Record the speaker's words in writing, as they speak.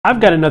I've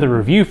got another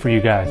review for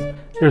you guys.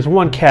 There's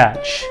one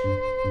catch.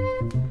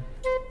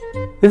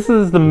 This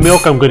is the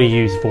milk I'm going to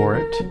use for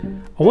it.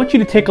 I want you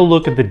to take a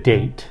look at the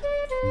date.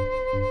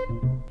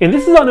 And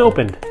this is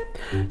unopened.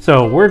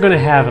 So we're going to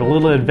have a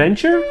little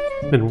adventure,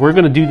 and we're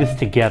going to do this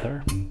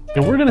together.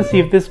 And we're going to see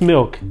if this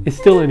milk is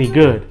still any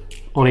good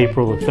on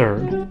April the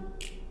 3rd.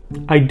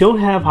 I don't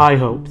have high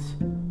hopes.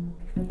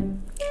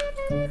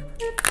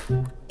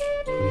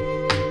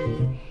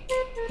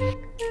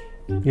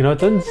 You know, it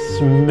doesn't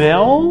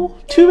smell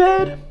too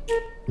bad.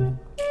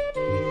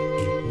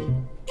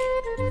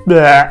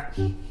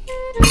 Blech.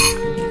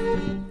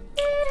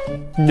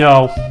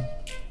 No,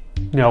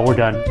 we're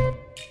done.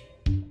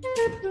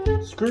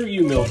 Screw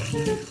you, milk,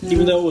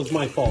 even though it was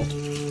my fault.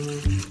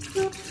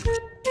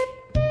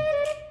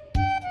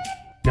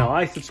 Now,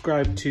 I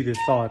subscribe to the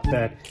thought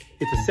that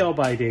it's a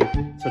sell-by date,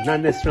 so not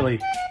necessarily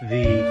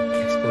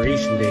the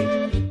expiration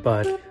date,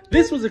 but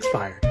this was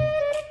expired.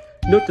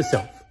 Note to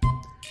self,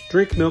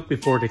 drink milk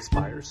before it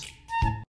expires.